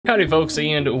Howdy folks,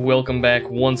 and welcome back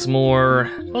once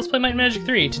more. Let's play Might and Magic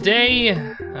 3. Today,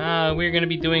 we're gonna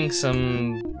be doing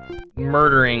some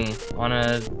murdering on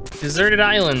a deserted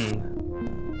island.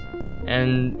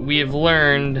 And we have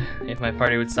learned, if my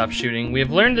party would stop shooting, we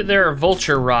have learned that there are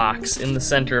vulture rocks in the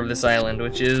center of this island,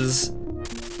 which is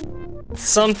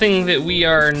something that we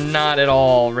are not at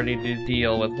all ready to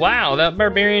deal with. Wow, that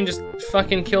barbarian just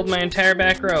fucking killed my entire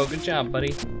back row. Good job,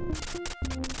 buddy.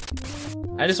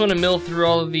 I just want to mill through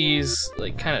all of these,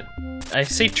 like, kind of, I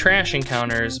say trash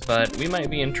encounters, but we might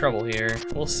be in trouble here.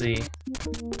 We'll see.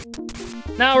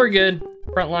 Now we're good.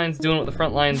 Frontline's doing what the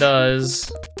front line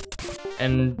does,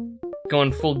 and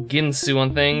going full Ginsu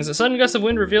on things. A sudden gust of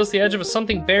wind reveals the edge of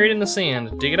something buried in the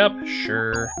sand. Dig it up?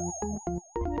 Sure.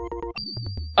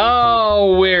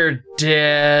 Oh, we're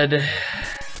dead.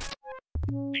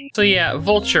 So yeah,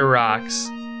 vulture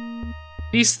rocks.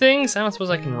 These things, I don't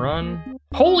suppose I can run.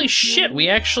 Holy shit, we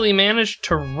actually managed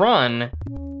to run.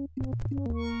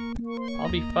 I'll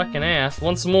be fucking ass.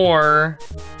 Once more,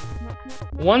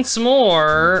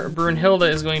 Brunhilde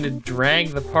is going to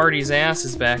drag the party's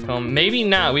asses back home. Maybe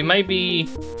not, we might be,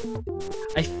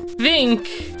 I think,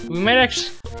 we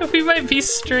might be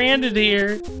stranded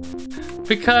here.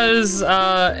 Because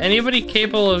anybody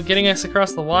capable of getting us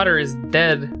across the water is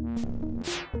dead.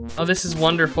 Oh, this is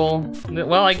wonderful.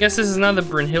 Well, I guess this is not the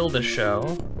Brunhilde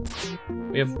show.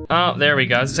 We have, oh, there we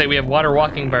go. I was gonna say we have water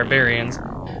walking barbarians.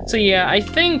 So yeah, I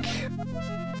think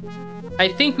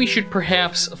we should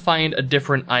perhaps find a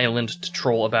different island to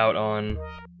troll about on.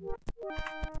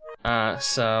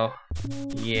 So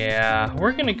yeah,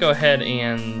 we're gonna go ahead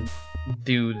and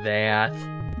do that.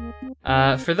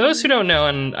 For those who don't know,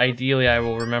 and ideally I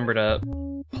will remember to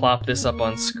plop this up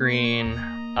on screen,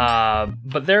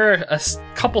 but there are a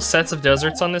couple sets of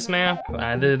deserts on this map.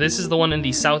 This is the one in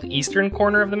the southeastern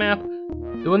corner of the map.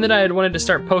 The one that I had wanted to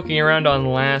start poking around on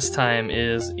last time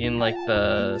is in like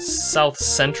the south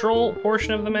central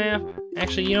portion of the map.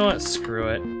 Actually, you know what? Screw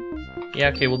it. Yeah,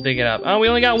 okay, we'll dig it up. Oh, we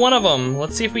only got one of them.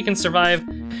 Let's see if we can survive.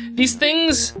 These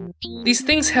things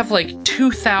have like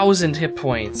 2,000 hit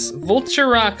points. Vulture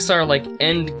rocks are like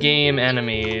end game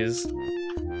enemies.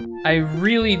 I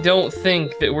really don't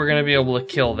think that we're gonna be able to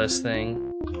kill this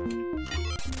thing.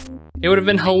 It would have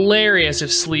been hilarious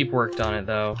if sleep worked on it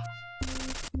though.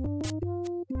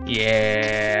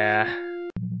 Yeah,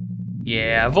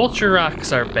 vulture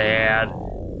rocks are bad.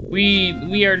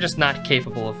 We are just not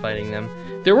capable of fighting them.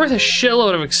 They're worth a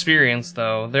shitload of experience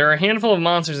though. There are a handful of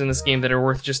monsters in this game that are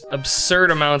worth just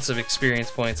absurd amounts of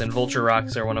experience points, and vulture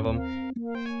rocks are one of them.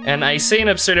 And I say an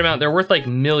absurd amount, they're worth like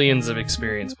millions of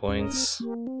experience points.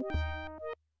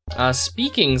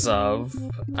 Speaking of,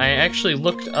 I actually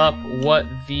looked up what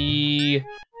the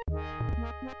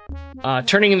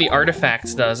turning in the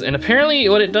artifacts does, and apparently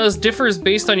what it does differs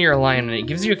based on your alignment. It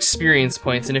gives you experience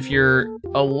points, and if your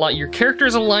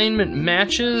character's alignment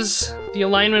matches the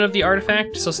alignment of the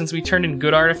artifact, so since we turned in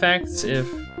good artifacts, if,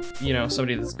 you know,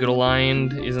 somebody that's good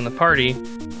aligned is in the party,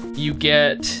 you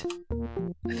get,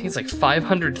 I think it's like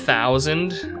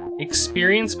 500,000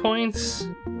 experience points.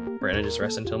 Brandon just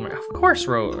rest until, of course,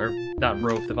 not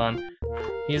Devon.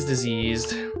 He is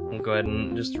diseased. We'll go ahead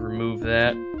and just remove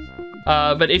that.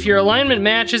 But if your alignment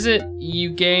matches it,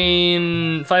 you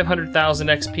gain 500,000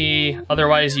 XP.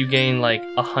 Otherwise, you gain like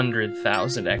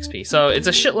 100,000 XP. So it's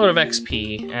a shitload of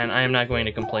XP, and I am not going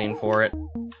to complain for it.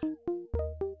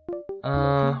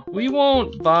 We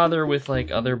won't bother with like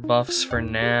other buffs for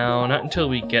now, not until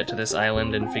we get to this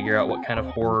island and figure out what kind of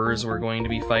horrors we're going to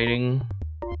be fighting.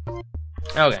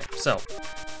 Okay, so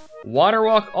water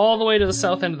walk all the way to the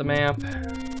south end of the map.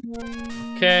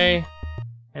 Okay.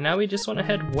 And now we just want to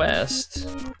head west.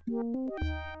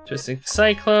 Twisting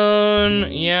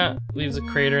cyclone, yeah, leaves a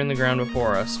crater in the ground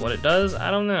before us. What it does, I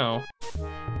don't know.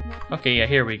 Okay, yeah,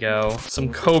 here we go.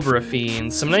 Some cobra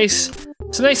fiends, some nice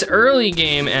early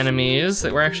game enemies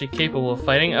that we're actually capable of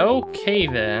fighting. Okay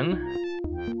then.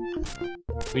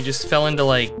 We just fell into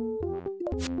like,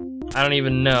 I don't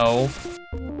even know,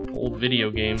 old video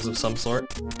games of some sort.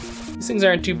 These things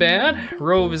aren't too bad.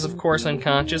 Rove is, of course,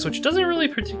 unconscious, which doesn't really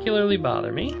particularly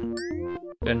bother me. Go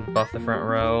ahead and buff the front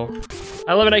row.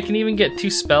 I love it, I can even get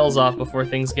 2 spells off before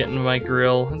things get into my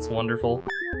grill. That's wonderful.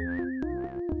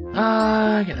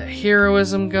 Get that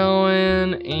heroism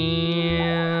going,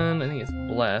 and I think it's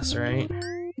bless, right?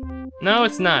 No,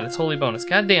 it's not, it's holy bonus.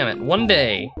 God damn it, one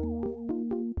day.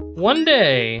 One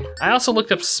day. I also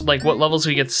looked up, like, what levels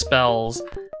we get spells.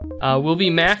 We'll be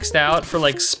maxed out for,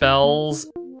 like, spells.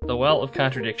 The Well of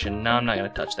Contradiction. No, I'm not gonna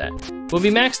touch that. We'll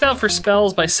be maxed out for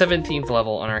spells by 17th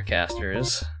level on our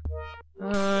casters.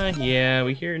 Yeah,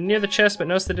 we hear near the chest, but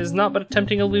notice that it is not but a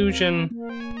tempting illusion.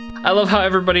 I love how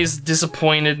everybody's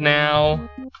disappointed now.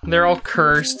 They're all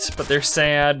cursed, but they're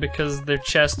sad because their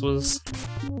chest was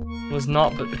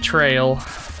naught but betrayal.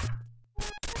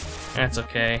 That's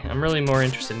okay. I'm really more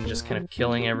interested in just kind of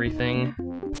killing everything.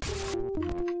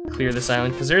 Clear this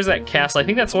island, because there's that castle. I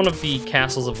think that's one of the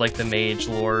castles of like the mage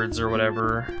lords or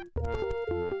whatever.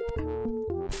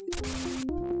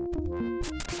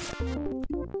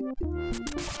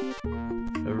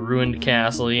 A ruined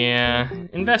castle, yeah.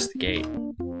 Investigate.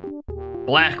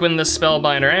 Blackwind the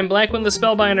Spellbinder. I am Blackwind the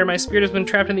Spellbinder. My spirit has been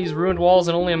trapped in these ruined walls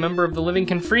and only a member of the living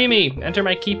can free me. Enter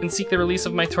my keep and seek the release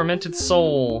of my tormented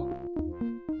soul.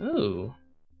 Ooh.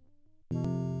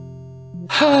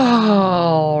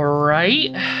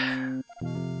 Alright.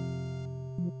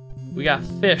 We got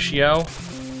fish, yo.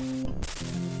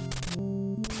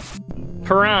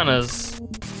 Piranhas.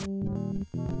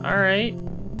 Alright.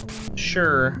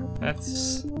 Sure.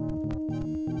 That's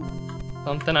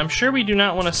something. I'm sure we do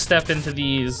not want to step into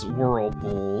these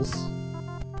whirlpools.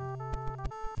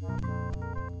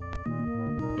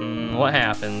 What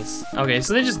happens? Okay,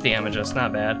 so they just damage us,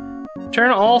 not bad.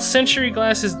 Turn all century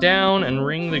glasses down and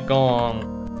ring the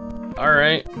gong.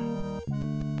 Alright.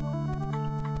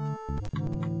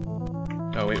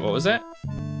 Oh wait, what was that?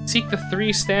 Seek the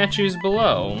 3 statues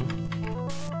below.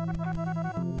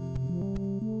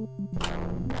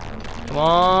 Come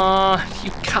on,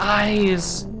 you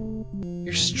guys!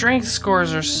 Your strength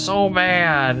scores are so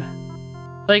bad.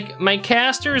 Like, my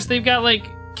casters, they've got like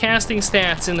casting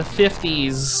stats in the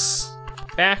 50s.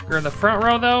 Back or the front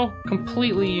row though,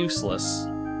 completely useless.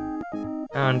 Oh,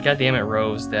 and goddammit,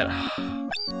 Rose, that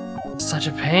such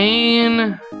a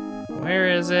pain. Where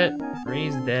is it?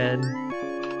 Ray's dead.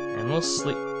 And we'll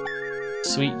sleep.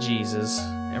 Sweet Jesus.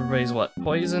 Everybody's what,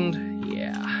 poisoned?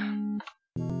 Yeah.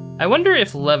 I wonder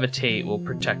if levitate will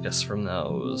protect us from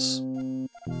those.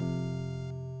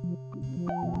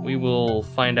 We will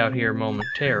find out here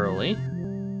momentarily.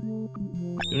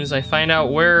 As soon as I find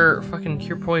out where fucking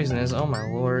cure poison is, oh my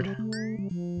lord.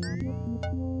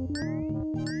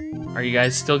 Are you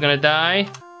guys still gonna die?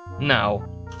 No.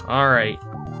 Alright.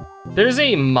 There's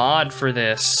a mod for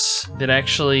this that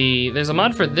actually, there's a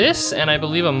mod for this, and I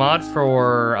believe a mod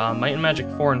for Might and Magic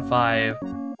 4 and 5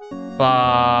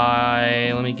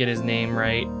 by, let me get his name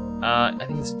right. I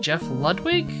think it's Jeff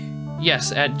Ludwig?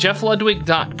 Yes, at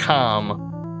jeffludwig.com.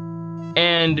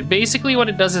 And basically what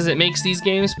it does is it makes these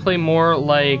games play more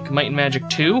like Might and Magic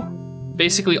 2.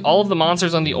 Basically all of the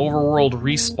monsters on the overworld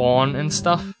respawn and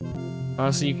stuff.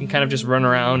 So you can kind of just run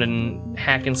around and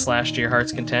hack and slash to your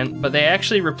heart's content. But they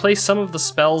actually replace some of the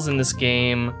spells in this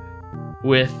game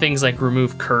with things like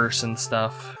remove curse and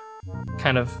stuff.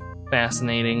 Kind of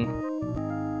fascinating.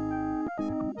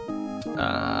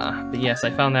 But yes,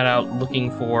 I found that out looking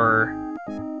for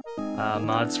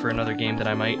mods for another game that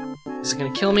I might... Is it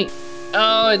gonna kill me?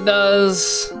 Oh, it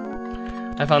does!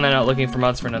 I found that out looking for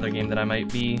mods for another game that I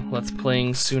might be let's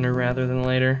playing sooner rather than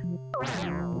later.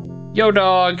 Yo,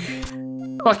 dog!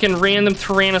 Fucking random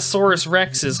Tyrannosaurus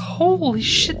Rexes. Holy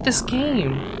shit, this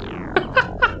game!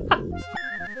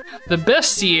 The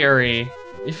bestiary.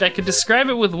 If I could describe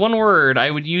it with one word,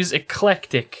 I would use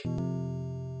eclectic.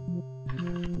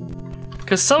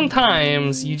 Because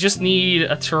sometimes you just need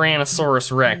a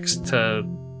Tyrannosaurus Rex to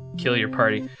kill your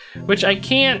party, which I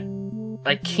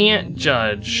can't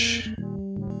judge.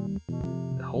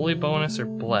 Holy bonus or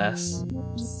bless?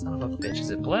 Son of a bitch, is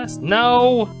it bless?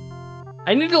 No!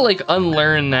 I need to like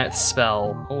unlearn that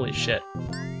spell. Holy shit.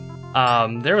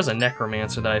 There was a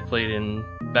necromancer that I played in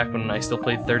back when I still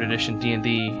played 3rd edition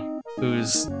D&D,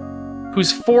 whose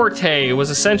forte was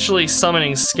essentially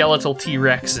summoning skeletal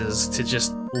T-Rexes to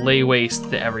just lay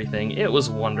waste to everything. It was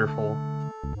wonderful.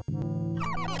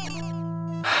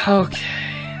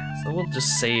 Okay, so we'll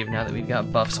just save now that we've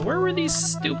got buffs. So where were these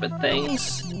stupid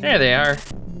things? There they are.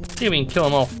 See if we can kill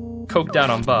them all coked out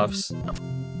on buffs.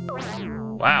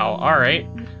 Wow, alright.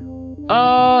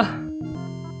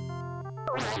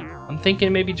 I'm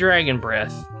thinking maybe Dragon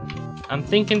Breath.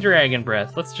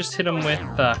 Let's just hit him with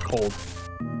cold.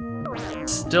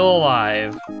 Still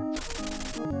alive.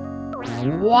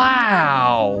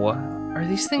 Wow! Are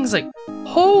these things like...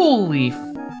 Holy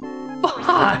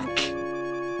fuck!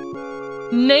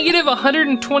 Negative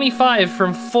 125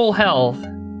 from full health.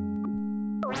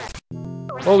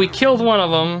 Well, we killed one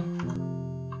of them.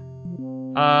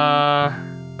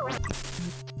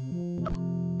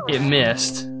 It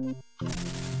missed.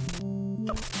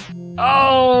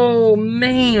 Oh,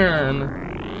 man!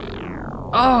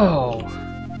 Oh,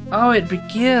 it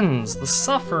begins. The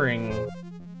suffering.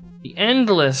 The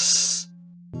endless,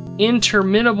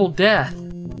 interminable death.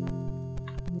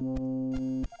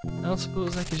 don't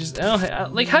suppose I could just... Oh,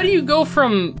 like, how do you go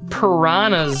from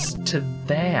piranhas to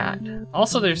that?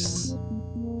 Also, there's...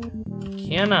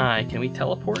 Can we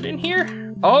teleport in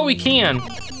here? Oh, we can!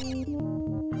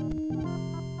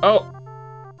 Oh!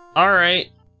 Alright.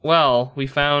 Well, we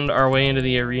found our way into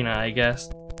the arena, I guess.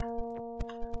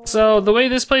 So, the way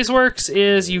this place works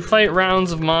is you fight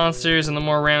rounds of monsters, and the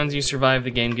more rounds you survive,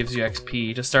 the game gives you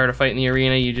XP. To start a fight in the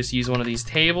arena, you just use one of these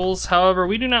tables. However,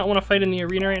 we do not want to fight in the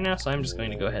arena right now, so I'm just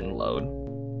going to go ahead and load.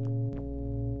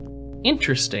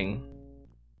 Interesting.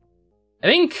 I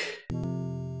think...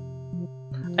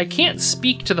 I can't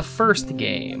speak to the first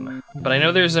game, but I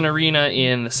know there's an arena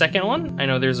in the second one. I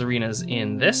know there's arenas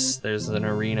in this. There's an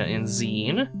arena in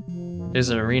Xeen. There's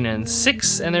an arena in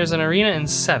 6, and there's an arena in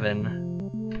 7.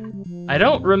 I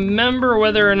don't remember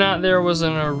whether or not there was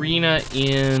an arena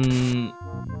in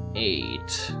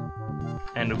 8.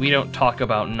 And we don't talk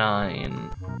about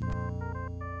 9.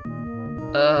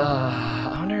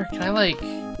 I wonder, can I like...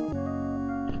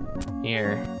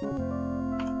 Here.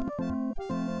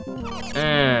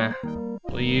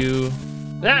 Will you...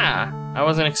 Ah! I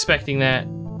wasn't expecting that.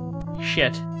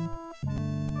 Shit.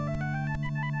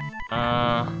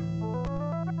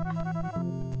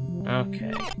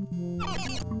 Okay.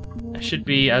 I should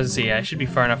be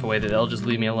far enough away that they'll just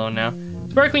leave me alone now.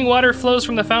 Sparkling water flows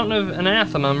from the fountain of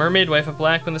Anathema, mermaid wife of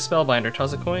black when the spellbinder.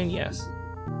 Toss a coin? Yes.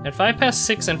 At 5 past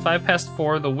 6 and 5 past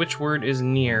 4, the witch word is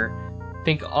near.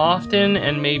 Think often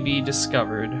and may be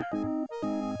discovered.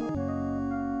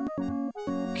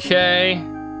 Okay.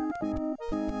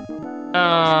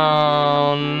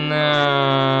 Oh no.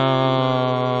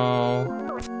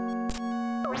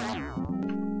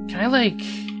 Can I like...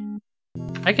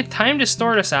 I could time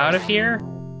distort us out of here,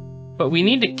 but we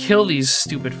need to kill these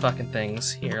stupid fucking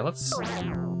things. Here, let's...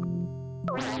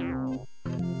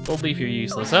 Gold leaf, you're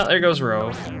useless. Oh, there goes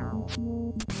Rove.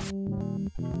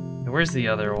 Where's the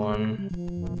other one?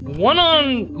 One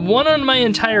on my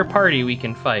entire party we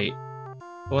can fight.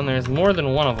 But when there's more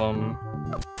than one of them,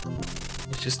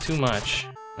 it's just too much.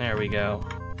 There we go.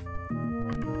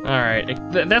 Alright,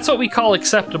 that's what we call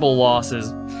acceptable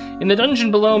losses. In the dungeon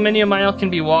below, many a mile can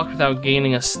be walked without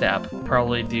gaining a step.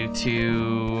 Probably due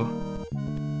to...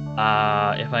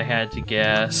 if I had to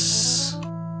guess...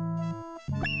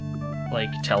 like,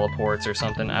 teleports or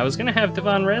something. I was gonna have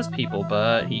Devon res people,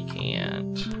 but he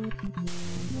can't.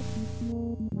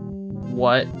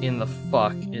 What in the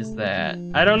fuck is that?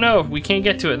 I don't know. We can't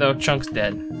get to it, though. Chunk's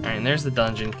dead. Alright, and there's the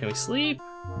dungeon. Can we sleep?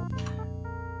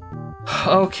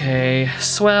 Okay.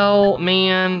 Swell,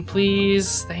 man,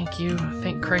 please. Thank you.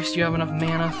 Thank Christ you have enough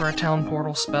mana for a town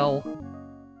portal spell.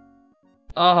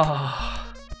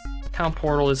 Oh. Town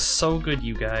portal is so good,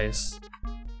 you guys.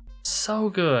 So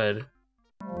good.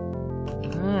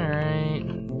 Alright.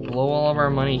 Blow all of our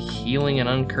money healing and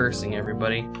uncursing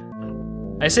everybody.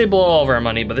 I say blow all of our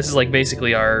money, but this is like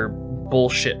basically our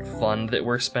bullshit fund that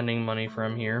we're spending money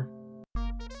from here.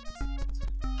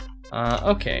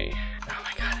 Okay. Oh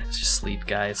my god, let's just sleep,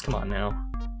 guys. Come on now.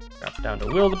 Drop down to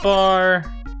Wildebar.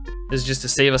 This is just to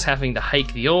save us having to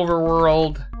hike the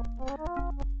overworld.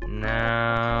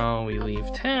 Now we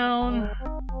leave town.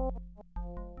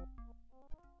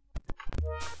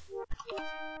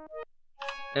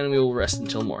 And we will rest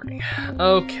until morning.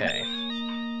 Okay.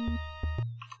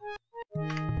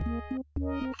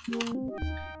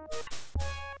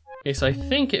 Okay, so I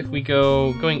think if we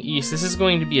going east, this is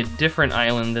going to be a different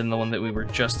island than the one that we were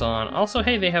just on. Also,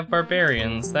 hey, they have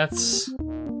barbarians. That's...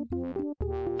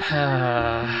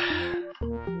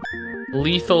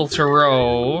 lethal to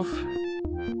Rove.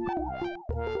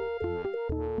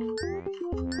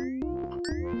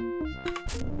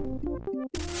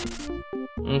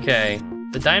 Okay,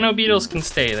 the dino beetles can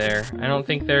stay there. I don't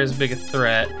think they're as big a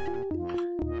threat.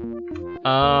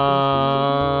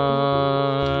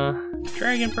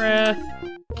 Dragon breath.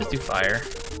 Just do fire.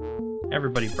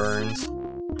 Everybody burns.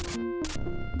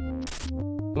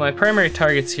 My primary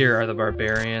targets here are the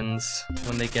barbarians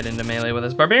when they get into melee with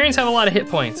us. Barbarians have a lot of hit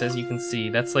points, as you can see.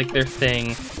 That's like their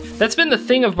thing. That's been the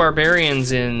thing of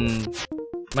barbarians in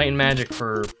Might and Magic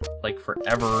for like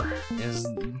forever, is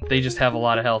they just have a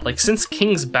lot of health. Like since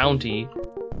King's Bounty,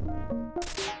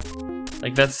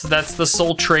 like that's the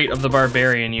sole trait of the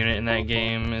barbarian unit in that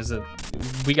game, is that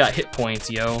we got hit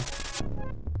points, yo.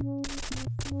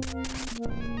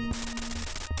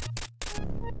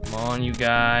 Come on, you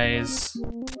guys.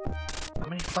 How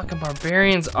many fucking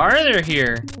barbarians are there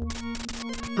here?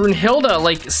 Brunhilde,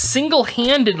 like,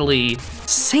 single-handedly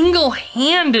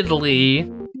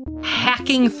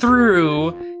hacking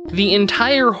through the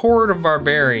entire horde of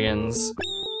barbarians.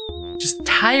 Just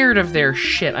tired of their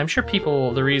shit. I'm sure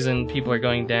the reason people are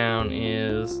going down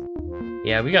is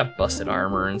Yeah, we got busted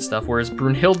armor and stuff, whereas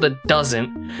Brunhilde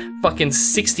doesn't. Fucking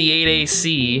 68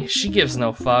 AC, she gives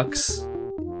no fucks.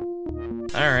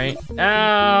 Alright.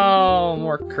 Ow!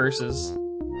 More curses.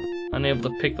 Unable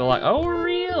to pick the lock. Oh,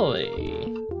 really?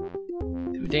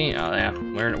 Too dang. Oh, yeah.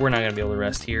 We're not gonna be able to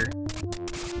rest here.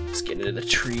 Let's get into the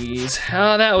trees.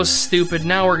 Oh, that was stupid.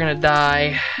 Now we're gonna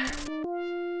die.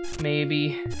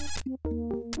 Maybe.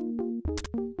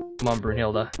 Come on,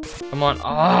 Brunhilde. Come on.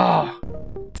 Oh!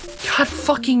 God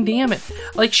fucking damn it.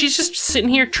 Like, she's just sitting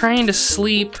here trying to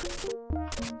sleep.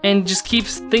 And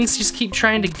things just keep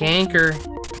trying to gank her.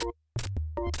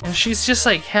 And she's just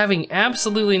like having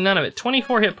absolutely none of it.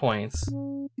 24 hit points.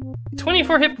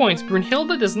 24 hit points.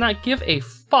 Brunhilde does not give a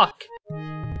fuck.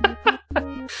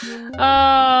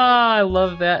 Ah, I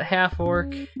love that half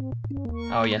orc.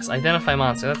 Oh yes, identify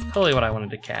monster. That's totally what I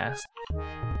wanted to cast.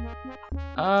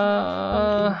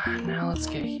 Now let's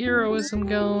get heroism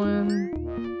going.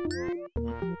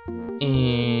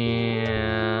 And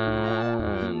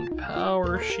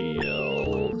power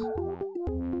shield.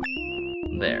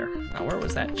 There. Now where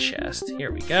was that chest?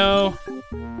 Here we go.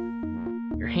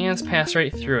 Your hands pass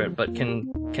right through it, but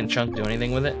can Chunk do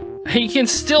anything with it? You can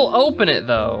still open it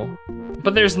though,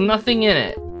 but there's nothing in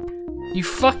it. You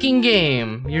fucking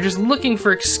game. You're just looking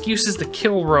for excuses to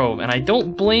kill Rove, and I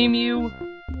don't blame you.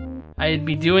 I'd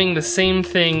be doing the same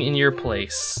thing in your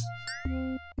place.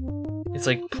 It's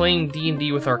like playing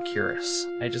D&D with Arcurus.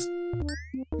 I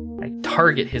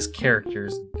target his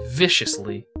characters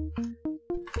viciously.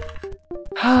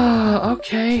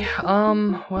 Okay,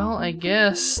 well, I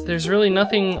guess there's really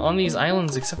nothing on these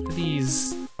islands except for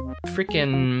these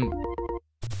frickin'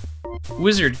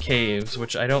 wizard caves,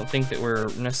 which I don't think that we're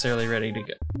necessarily ready to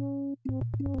go.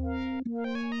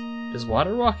 Does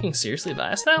water walking seriously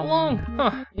last that long?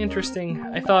 Huh, interesting.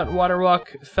 I thought water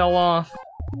walk fell off.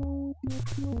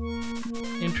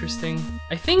 Interesting.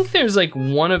 I think there's like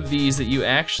one of these that you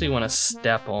actually want to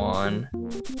step on.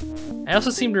 I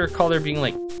also seem to recall there being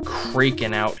like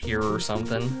Kraken out here or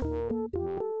something.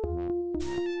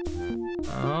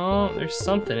 Oh, there's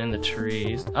something in the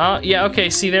trees. Oh, yeah, okay,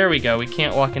 see, there we go. We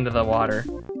can't walk into the water.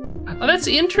 Oh, that's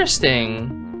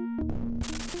interesting.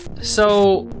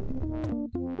 So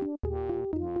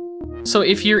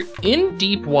if you're in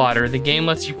deep water, the game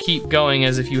lets you keep going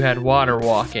as if you had water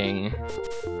walking.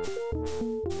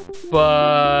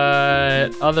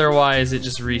 But otherwise it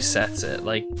just resets it,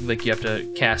 like you have to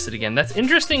cast it again. That's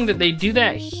interesting that they do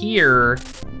that here,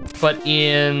 but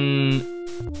in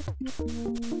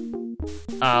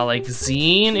like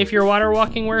Xeen, if your water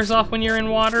walking wears off when you're in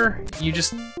water, you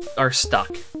just are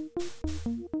stuck.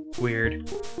 Weird.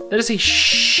 That is a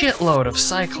shitload of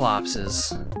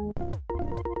Cyclopses.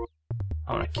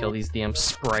 I wanna kill these damn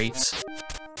sprites.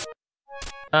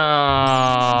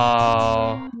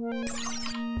 Oh.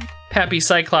 Pappy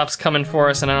Cyclops coming for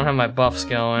us, and I don't have my buffs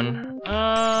going.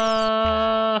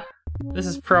 This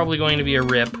is probably going to be a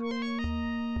rip.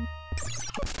 And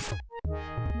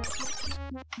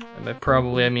by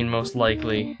probably, I mean most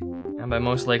likely. And by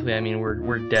most likely, I mean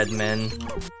we're dead men.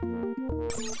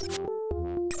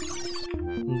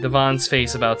 Devon's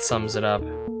face about sums it up.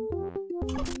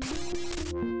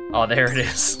 Oh, there it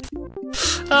is.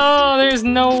 Oh, there's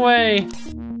no way.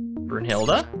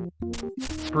 Brunhilde?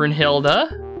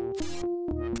 Brunhilde?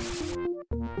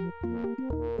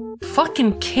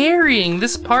 Fucking carrying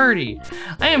this party.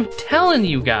 I am telling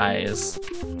you guys.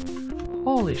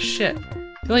 Holy shit.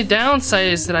 The only downside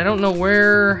is that I don't know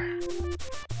where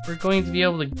we're going to be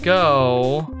able to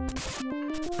go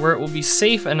where it will be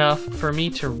safe enough for me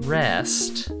to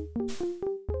rest.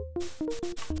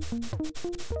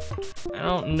 I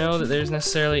don't know that there's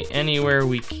necessarily anywhere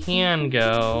we can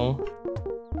go.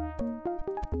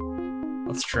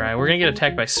 Let's try. We're gonna get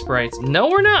attacked by sprites. No,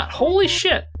 we're not. Holy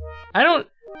shit.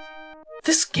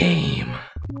 This game,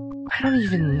 I don't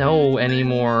even know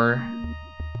anymore.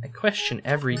 I question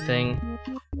everything.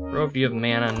 Rove, do you have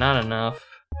mana? Not enough.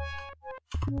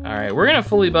 Alright, we're gonna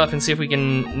fully buff and see if we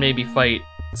can maybe fight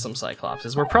some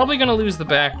Cyclopses. We're probably gonna lose the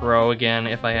back row again,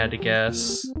 if I had to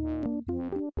guess.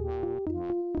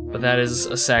 But that is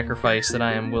a sacrifice that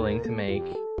I am willing to make.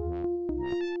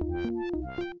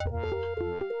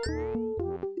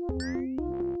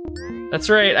 That's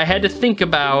right, I had to think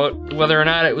about whether or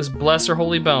not it was Bless or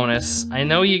Holy Bonus. I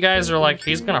know you guys are like,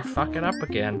 he's gonna fuck it up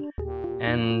again.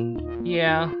 And,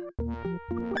 yeah.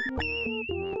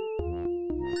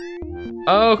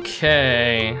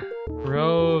 Okay.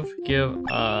 Rove, give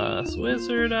us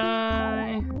Wizard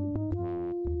Eye.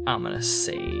 I'm gonna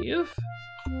save.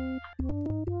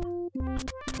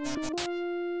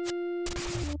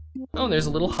 Oh, there's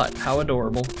a little hut. How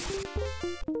adorable.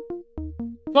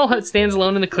 Small hut stands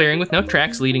alone in the clearing with no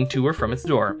tracks leading to or from its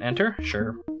door. Enter?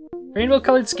 Sure.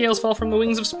 Rainbow-colored scales fall from the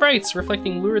wings of sprites,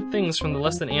 reflecting lurid things from the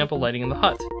less than ample lighting in the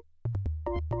hut.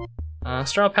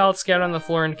 Straw pallets scattered on the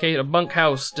floor indicate a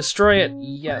bunkhouse. Destroy it.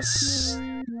 Yes.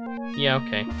 Yeah,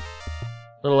 okay.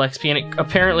 Little XP, and it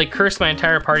apparently cursed my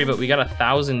entire party, but we got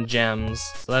 1,000 gems,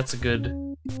 so that's a good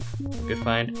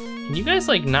find. Can you guys,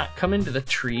 like, not come into the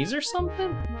trees or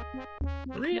something?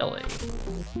 Really?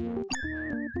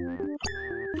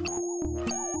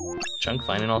 Chunk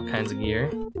finding all kinds of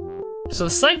gear. So the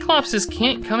Cyclopses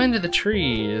can't come into the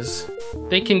trees.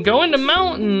 They can go into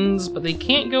mountains, but they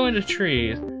can't go into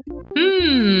trees.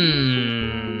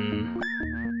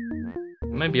 I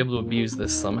might be able to abuse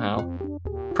this somehow.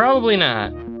 Probably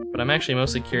not, but I'm actually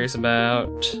mostly curious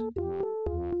about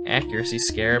accuracy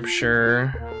scarab,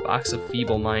 sure. Box of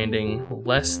feeble minding,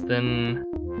 less than...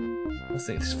 Let's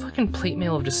see, this fucking plate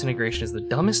mail of disintegration is the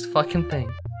dumbest fucking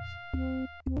thing.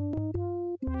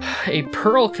 A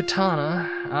pearl katana.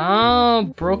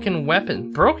 Oh, broken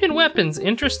weapon. Broken weapons,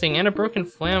 interesting, and a broken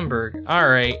flamberg.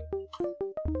 Alright.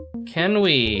 Can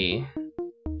we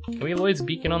Lloyd's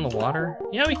beacon on the water?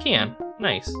 Yeah, we can.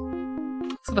 Nice.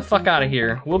 Let's get the fuck out of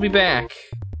here. We'll be back.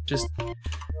 Just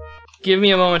give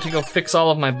me a moment to go fix all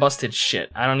of my busted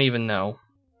shit. I don't even know.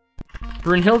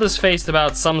 Brunhilde's face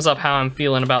about sums up how I'm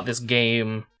feeling about this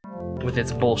game with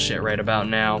its bullshit right about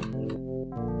now.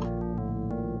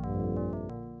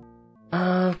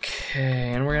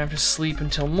 Okay, and we're gonna have to sleep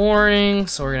until morning,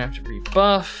 so we're gonna have to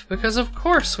rebuff, because of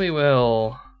course we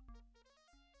will.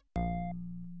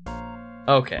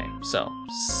 Okay, so,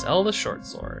 sell the short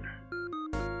sword.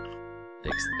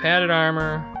 Fix the padded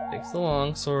armor, fix the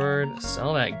long sword,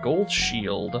 sell that gold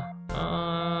shield.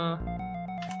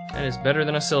 That is better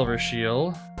than a silver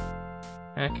shield.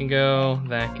 That can go,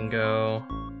 that can go.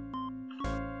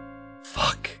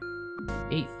 Fuck.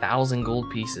 8,000 gold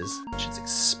pieces. Shit's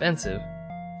expensive.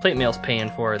 Plate mail's paying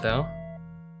for it though.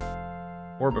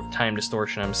 Orb of time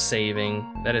distortion I'm saving.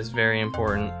 That is very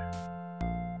important.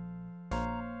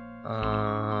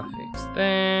 Fix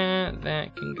that.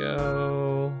 That can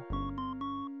go.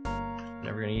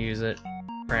 Never gonna use it.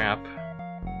 Crap.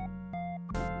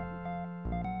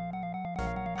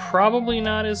 Probably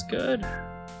not as good.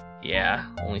 Yeah,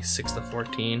 only 6 to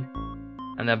 14.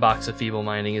 And that box of feeble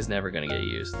minding is never gonna get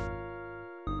used.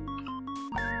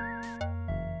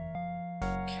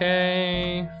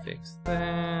 Okay, fix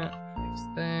that,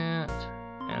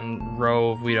 and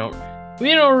Rove, we don't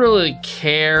really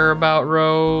care about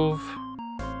Rove.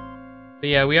 But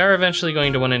yeah, we are eventually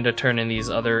going to want to turn in these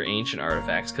other ancient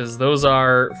artifacts, because those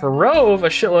are, for Rove, a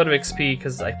shitload of XP,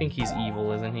 because I think he's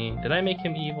evil, isn't he? Did I make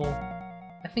him evil?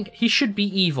 I think he should be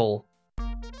evil.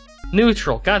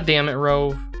 Neutral, god damn it,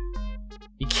 Rove.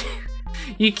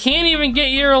 You can't even get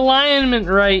your alignment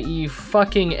right, you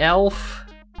fucking elf.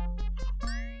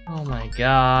 Oh my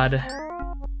god.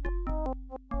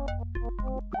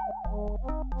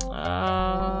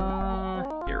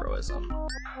 Heroism.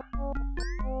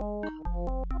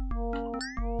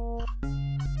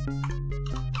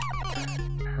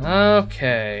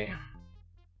 Okay.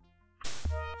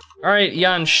 Alright,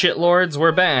 Jan shitlords,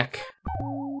 we're back.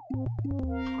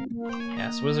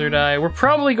 Yes, Wizard Eye. We're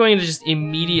probably going to just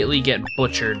immediately get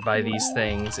butchered by these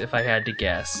things, if I had to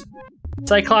guess.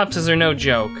 Cyclopses are no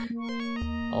joke.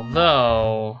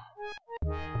 Although...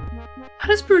 How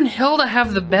does Brunhilde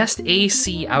have the best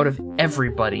AC out of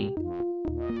everybody?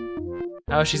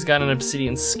 Oh, she's got an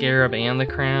obsidian scarab and the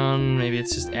crown. Maybe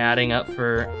it's just adding up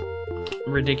for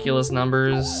ridiculous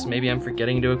numbers. Maybe I'm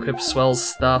forgetting to equip Swell's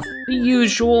stuff. The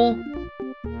usual.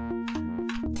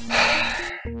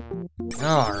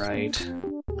 Alright.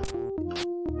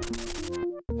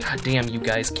 God damn, you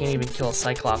guys can't even kill a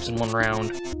Cyclops in one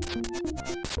round.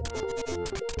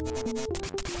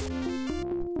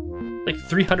 Like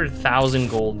 300,000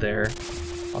 gold there.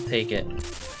 I'll take it.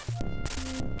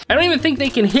 I don't even think they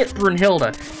can hit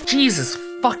Brunhilde. Jesus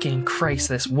fucking Christ,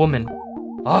 this woman.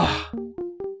 Oh.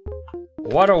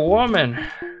 What a woman.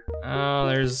 Oh,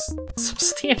 there's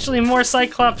substantially more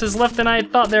Cyclopses left than I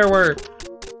had thought there were.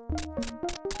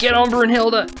 Get him,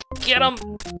 Brunhilde. Get him.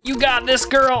 You got this,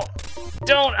 girl.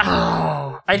 Don't.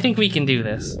 Oh. I think we can do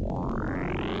this.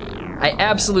 I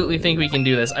absolutely think we can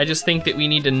do this. I just think that we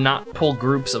need to not pull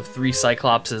groups of 3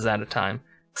 Cyclopses at a time.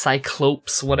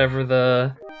 Cyclopes, whatever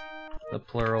the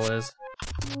plural is.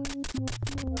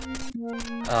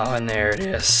 Oh, and there it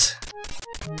is.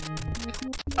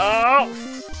 Oh!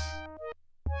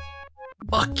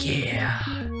 Fuck yeah.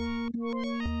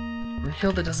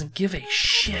 Brunhilde doesn't give a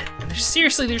shit. And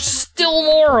seriously, there's still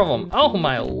more of them. Oh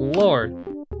my lord.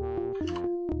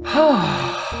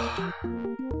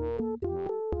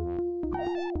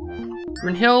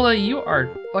 Brunhilde, you are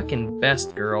fucking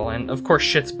best, girl. And of course,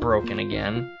 shit's broken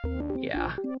again.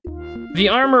 Yeah. The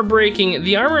armor breaking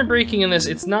in this,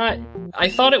 it's not, I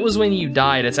thought it was when you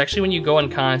died. It's actually when you go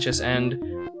unconscious, and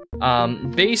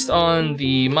based on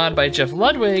the mod by Jeff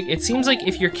Ludwig, it seems like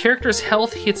if your character's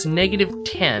health hits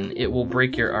 -10, it will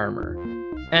break your armor.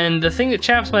 And the thing that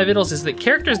chaps my vittles is that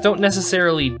characters don't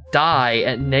necessarily die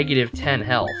at -10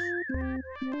 health.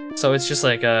 So it's just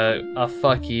like a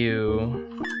fuck you.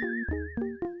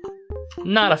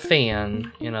 Not a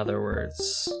fan, in other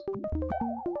words.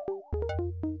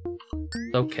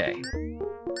 Okay.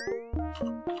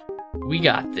 We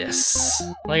got this.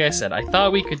 Like I said, I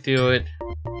thought we could do it.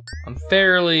 I'm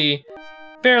fairly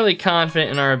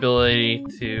confident in our ability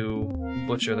to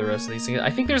butcher the rest of these things. I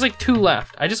think there's like 2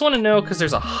 left. I just want to know because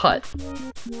there's a hut.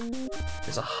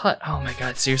 There's a hut. Oh my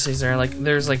god, seriously, is there like,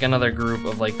 there's like another group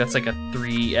of like, that's like a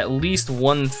 3, at least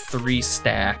 1 3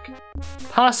 stack.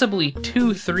 Possibly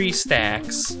 2 3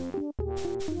 stacks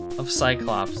of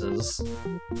Cyclopses.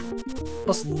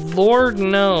 Plus, Lord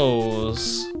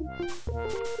knows.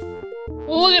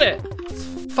 Look at it!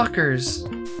 Fuckers.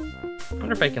 I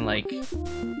wonder if I can like...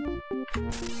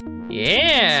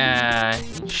 Yeah!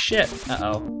 Shit.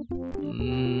 Uh-oh.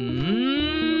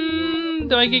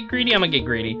 Do I get greedy? I'm gonna get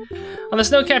greedy. On the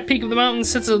snow-capped peak of the mountain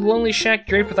sits a lonely shack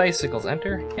draped with icicles.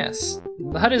 Enter? Yes.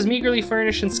 The hut is meagerly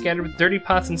furnished and scattered with dirty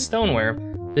pots and stoneware.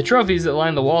 The trophies that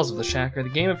line the walls of the shack are the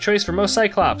game of choice for most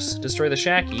Cyclops. Destroy the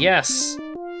shack? Yes.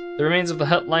 The remains of the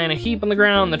hut lie in a heap on the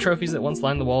ground. The trophies that once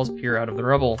lined the walls peer out of the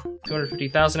rubble.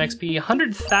 250,000 XP,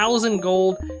 100,000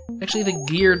 gold. Actually, the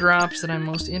gear drops that I'm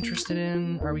most interested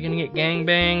in. Are we gonna get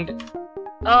gangbanged?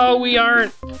 Oh, we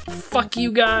aren't. Fuck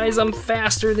you guys, I'm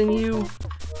faster than you.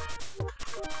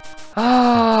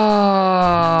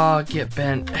 Ah, get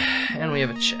bent. And we have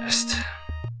a chest.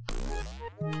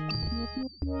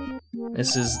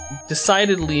 This is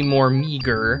decidedly more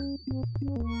meager,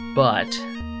 but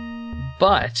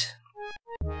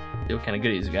see what kind of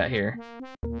goodies we got here.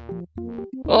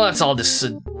 Well, that's all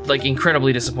just like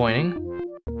incredibly disappointing.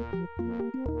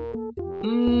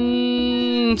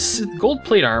 Gold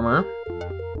plate armor.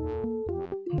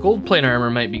 Gold plate armor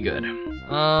might be good.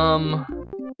 I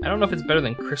don't know if it's better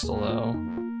than crystal though.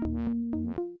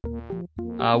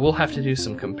 We'll have to do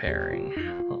some comparing.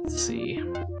 Let's see.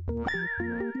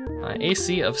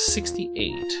 AC of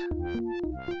 68.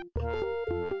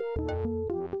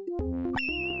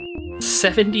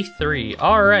 73.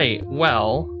 Alright,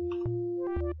 well.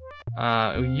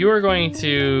 You are going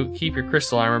to keep your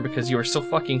crystal armor because you are so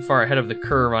fucking far ahead of the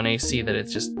curve on AC that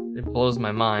it blows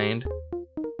my mind.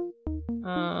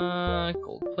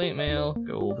 Gold plate mail,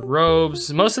 gold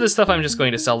robes. Most of this stuff I'm just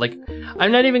going to sell. Like,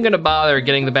 I'm not even gonna bother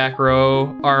getting the back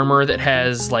row armor that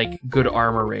has like good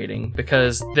armor rating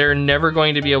because they're never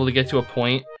going to be able to get to a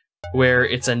point where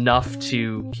it's enough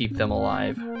to keep them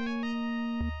alive.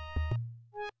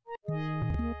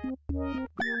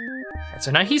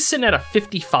 So now he's sitting at a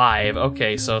 55.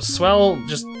 Okay, so Swell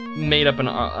just made up an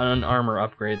armor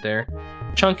upgrade there.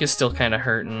 Chunk is still kind of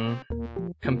hurting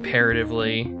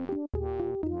comparatively.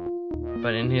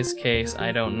 But in his case,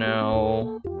 I don't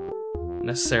know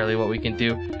necessarily what we can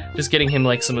do. Just getting him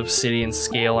like some obsidian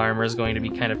scale armor is going to be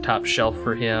kind of top shelf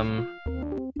for him.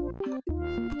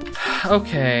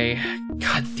 Okay.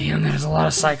 God damn, there's a lot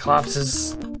of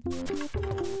Cyclopses.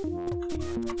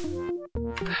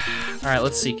 Alright,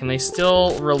 let's see. Can they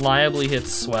still reliably hit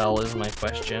Swell is my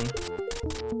question.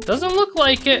 Doesn't look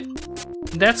like it.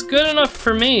 That's good enough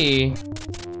for me.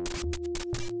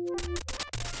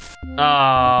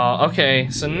 Oh, okay.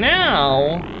 So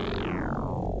now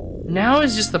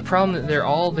is just the problem that they're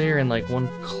all there in like one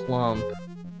clump.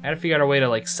 I had to figure out a way to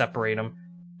like separate them,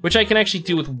 which I can actually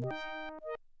do with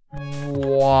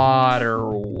water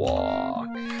walk,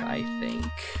 I think.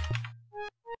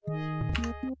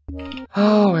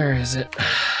 Oh, where is it?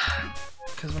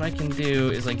 Because what I can do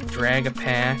is like drag a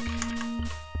pack.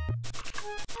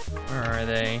 Where are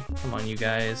they? Come on, you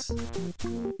guys.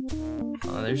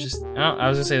 Oh, there's just... Oh, I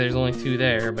was gonna say there's only 2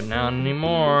 there, but not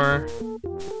anymore.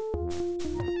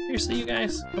 Seriously, you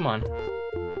guys? Come on.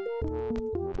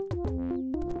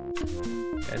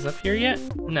 You guys up here yet?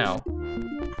 No.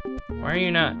 Why are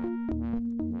you not?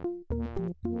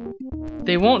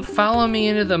 They won't follow me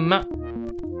into the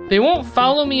They won't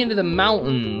follow me into the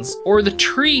mountains or the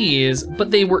trees,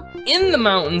 but they were in the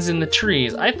mountains in the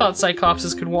trees. I thought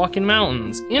Cyclopses could walk in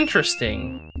mountains.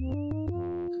 Interesting.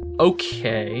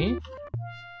 Okay.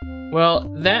 Well,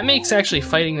 that makes actually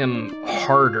fighting them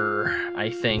harder, I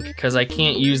think, because I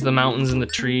can't use the mountains and the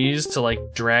trees to like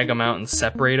drag them out and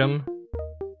separate them.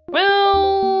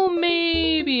 Well,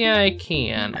 maybe I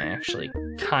can actually,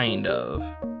 kind of.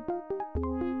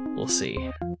 We'll see.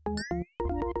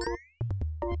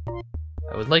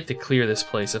 I would like to clear this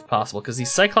place if possible, because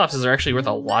these Cyclopses are actually worth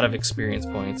a lot of experience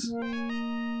points.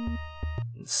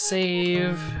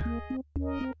 Save.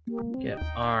 Get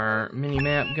our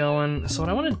mini-map going. So what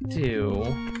I want to do...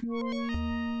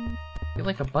 get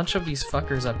like a bunch of these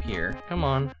fuckers up here. Come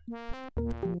on.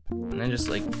 And then just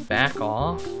like back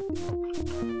off.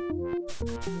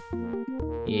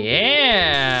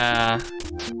 Yeah!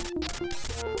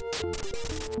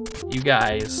 You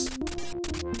guys.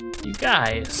 You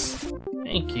guys.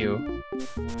 Thank you.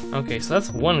 Okay, so that's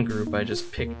one group I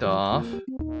just picked off.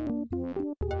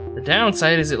 The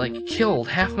downside is it like killed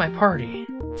half my party.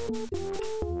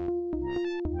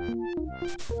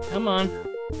 Come on.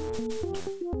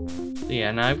 So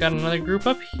yeah, now I've got another group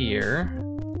up here.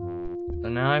 So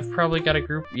now I've probably got a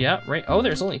group, yeah, right. Oh,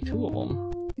 there's only 2 of them.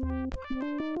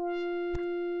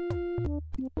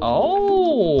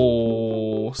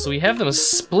 Oh, so we have them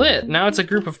split. Now it's a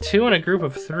group of 2 and a group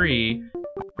of 3.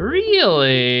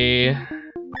 Really?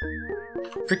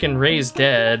 Freaking Ray's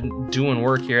dead, doing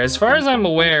work here. As far as I'm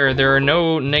aware, there are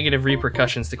no negative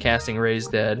repercussions to casting Ray's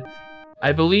dead.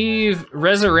 I believe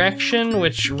Resurrection,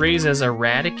 which Ray's has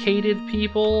eradicated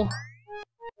people,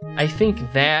 I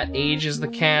think that ages the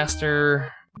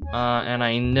caster, and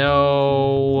I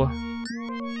know...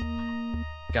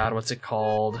 God, what's it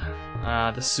called?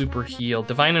 The super heal,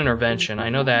 Divine Intervention. I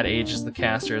know that ages the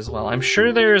caster as well. I'm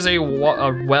sure there's a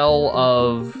well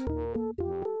of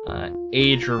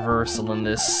age reversal in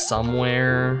this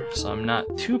somewhere, so I'm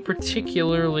not too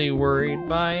particularly worried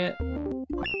by it.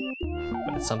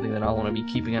 But it's something that I'll want to be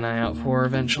keeping an eye out for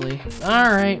eventually.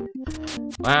 Alright.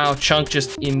 Wow, Chunk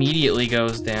just immediately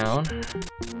goes down.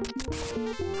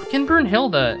 Fucking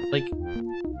Brunhilde, like,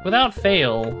 without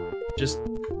fail, just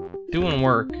doing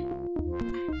work.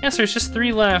 Yes, there's just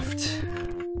 3 left.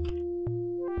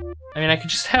 I mean, I could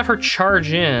just have her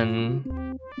charge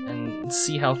in and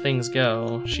see how things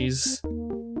go. She's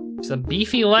a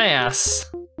beefy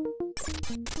lass.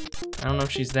 I don't know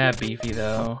if she's that beefy,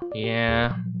 though.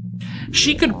 Yeah.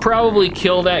 She could probably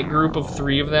kill that group of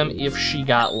 3 of them if she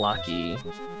got lucky.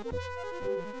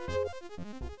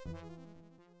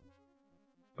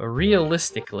 But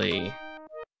realistically,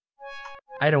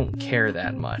 I don't care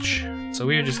that much. So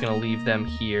we're just gonna leave them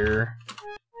here.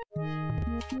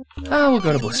 We'll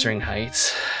go to Blistering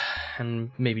Heights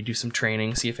and maybe do some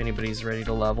training, see if anybody's ready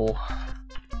to level.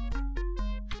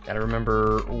 Gotta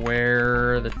remember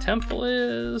where the temple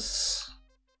is.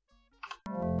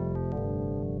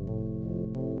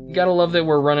 Gotta love that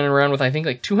we're running around with, I think,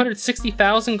 like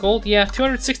 260,000 gold? Yeah,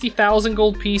 260,000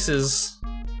 gold pieces.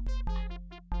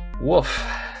 Woof.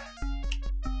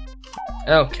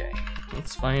 Okay,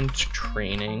 let's find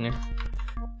training.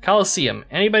 Coliseum,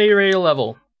 anybody ready to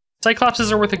level?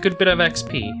 Cyclopses are worth a good bit of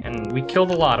XP, and we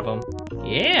killed a lot of them.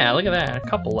 Yeah, look at that, a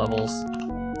couple levels.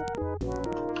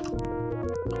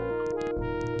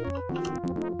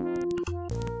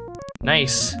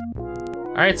 Nice.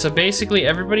 Alright, so basically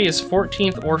everybody is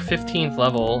 14th or 15th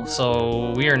level,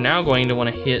 so we are now going to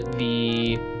want to hit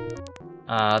the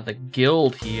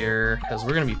guild here, because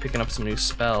we're going to be picking up some new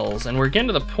spells, and we're getting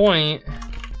to the point...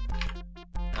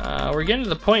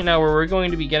 now where we're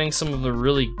going to be getting some of the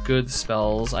really good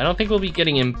spells. I don't think we'll be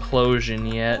getting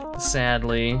Implosion yet,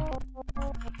 sadly.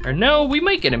 Or no, we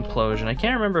might get Implosion. I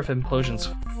can't remember if Implosion's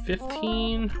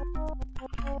 15?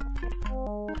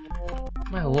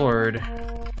 My lord.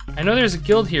 I know there's a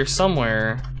guild here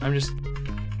somewhere.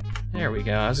 There we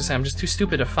go. I was gonna say, I'm just too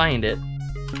stupid to find it.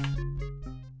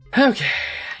 Okay,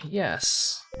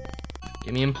 yes.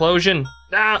 Give me Implosion.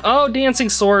 Oh, Dancing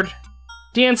Sword.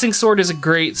 Dancing Sword is a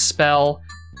great spell.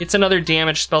 It's another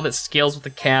damage spell that scales with the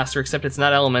caster, except it's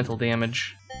not elemental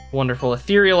damage. Wonderful.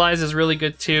 Etherealize is really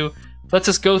good too. Lets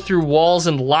us go through walls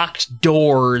and locked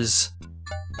doors.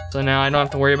 So now I don't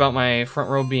have to worry about my front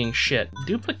row being shit.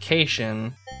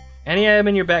 Duplication. Any item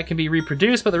in your back can be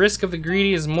reproduced, but the risk of the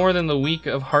greedy is more than the weak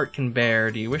of heart can bear.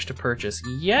 Do you wish to purchase?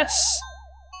 Yes!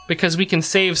 Because we can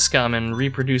save scum and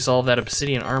reproduce all of that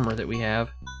obsidian armor that we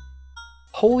have.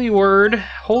 Holy Word.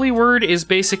 Holy Word is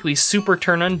basically super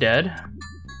turn undead.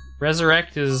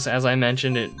 Resurrect is, as I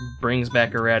mentioned, it brings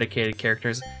back eradicated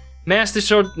characters. Mass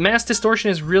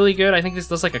Distortion is really good. I think this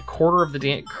does like a quarter of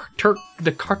the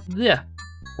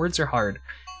words are hard.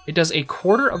 It does a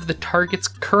quarter of the target's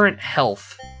current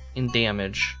health in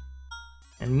damage.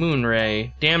 And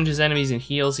Moonray damages enemies and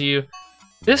heals you.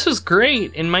 This was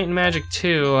great in Might and Magic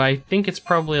 2. I think it's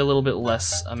probably a little bit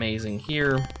less amazing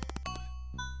here.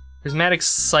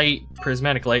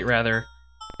 Prismatic Light rather,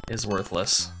 is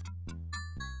worthless.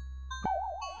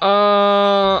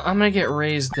 I'm gonna get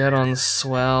Raised Dead on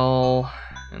Swell.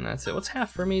 and that's it. What's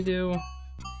half for me do?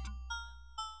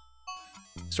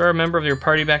 Restore a member of your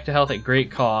party back to health at great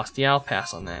cost. Yeah, I'll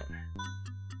pass on that.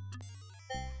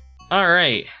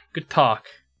 Alright, good talk.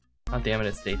 Oh, damn it,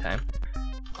 it's daytime.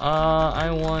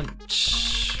 I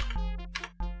want...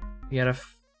 We gotta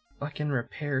fucking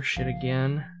repair shit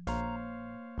again.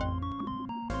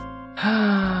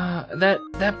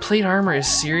 that plate armor is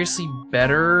seriously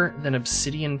better than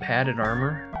obsidian padded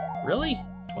armor. Really?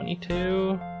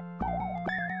 22?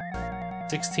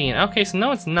 16. Okay, so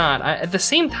no, it's not. At the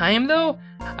same time, though,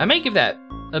 I might give that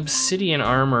obsidian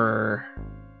armor...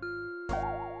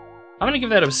 I'm gonna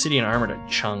give that obsidian armor to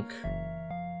Chunk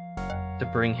to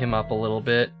bring him up a little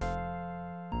bit.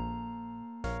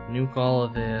 Nuke all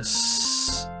of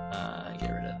this. Get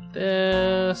rid of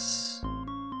this.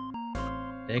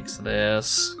 Fix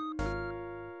this.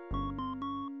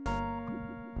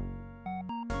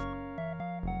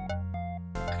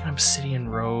 Obsidian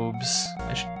robes.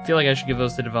 I feel like I should give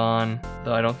those to Devon,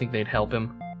 though I don't think they'd help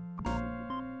him.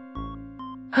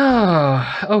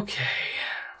 Oh, okay.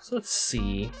 So let's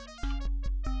see.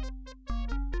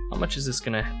 How much is this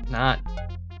gonna not?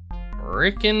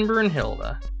 Frickin'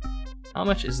 Brunhilde. How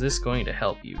much is this going to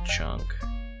help you, Chunk?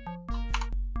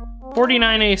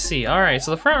 49 AC. Alright,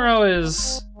 so the front row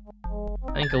is,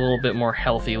 I think, a little bit more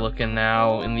healthy looking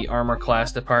now in the armor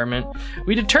class department.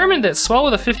 We determined that Swell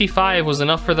with a 55 was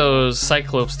enough for those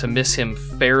Cyclopes to miss him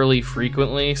fairly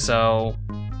frequently, so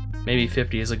maybe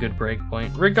 50 is a good break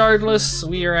point. Regardless,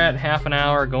 we are at half an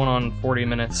hour, going on 40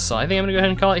 minutes, so I think I'm gonna go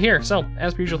ahead and call it here. So,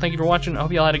 as per usual, thank you for watching. I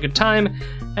hope you all had a good time,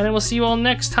 and I will see you all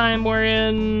next time,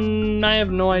 wherein I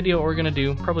have no idea what we're gonna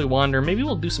do. Probably wander. Maybe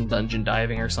we'll do some dungeon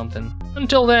diving or something.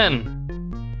 Until then!